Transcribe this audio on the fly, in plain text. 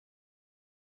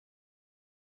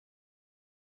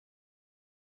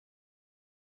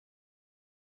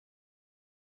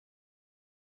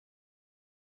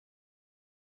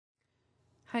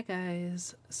Hi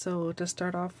guys, so to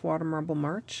start off Water Marble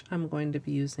March, I'm going to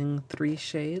be using 3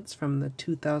 shades from the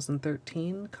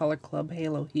 2013 Color Club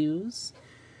Halo Hues.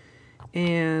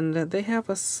 And they have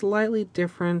a slightly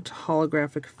different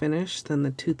holographic finish than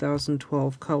the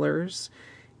 2012 colors,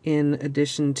 in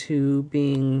addition to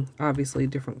being obviously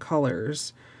different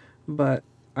colors. But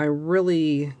I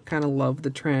really kind of love the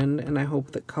trend, and I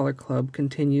hope that Color Club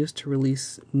continues to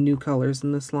release new colors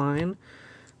in this line,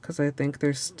 because I think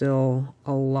there's still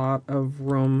a lot of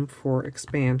room for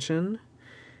expansion.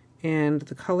 And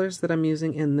the colors that I'm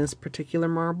using in this particular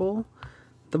marble,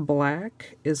 the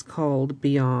black is called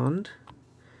Beyond,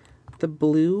 the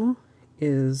blue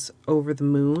is Over the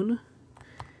Moon,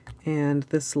 and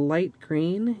this light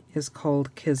green is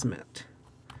called Kismet.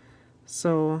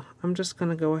 So I'm just going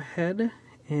to go ahead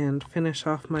and finish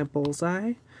off my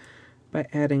bullseye by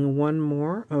adding one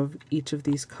more of each of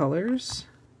these colors.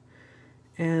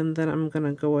 And then I'm going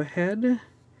to go ahead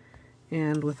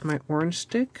and with my orange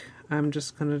stick, I'm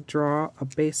just going to draw a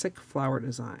basic flower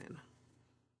design.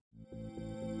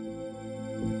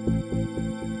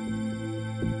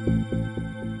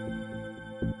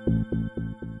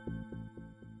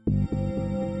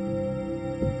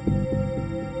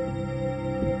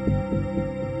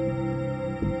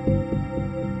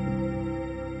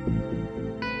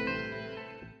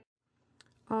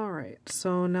 Alright,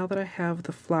 so now that I have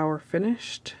the flower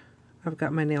finished, I've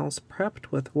got my nails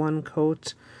prepped with one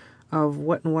coat of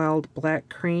Wet n Wild black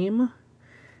cream,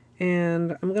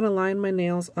 and I'm going to line my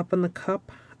nails up in the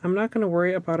cup. I'm not going to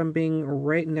worry about them being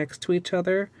right next to each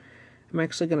other. I'm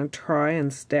actually going to try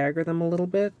and stagger them a little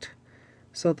bit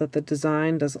so that the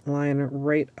design doesn't line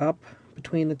right up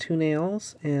between the two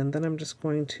nails, and then I'm just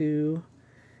going to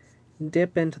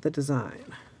dip into the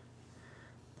design.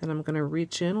 Then I'm going to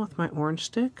reach in with my orange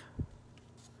stick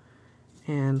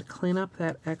and clean up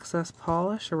that excess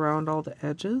polish around all the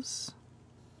edges.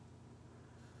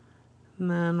 And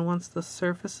then once the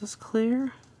surface is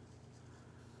clear,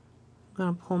 I'm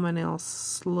going to pull my nails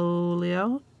slowly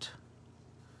out,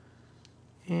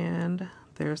 and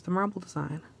there's the marble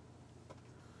design.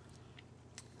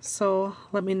 So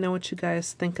let me know what you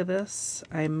guys think of this.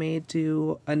 I may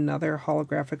do another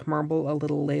holographic marble a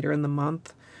little later in the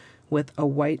month with a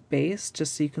white base,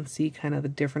 just so you can see kind of the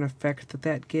different effect that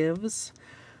that gives.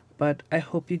 But I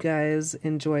hope you guys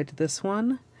enjoyed this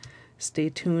one. Stay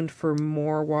tuned for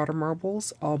more water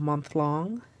marbles all month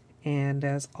long. And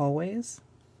as always,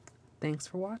 thanks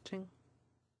for watching.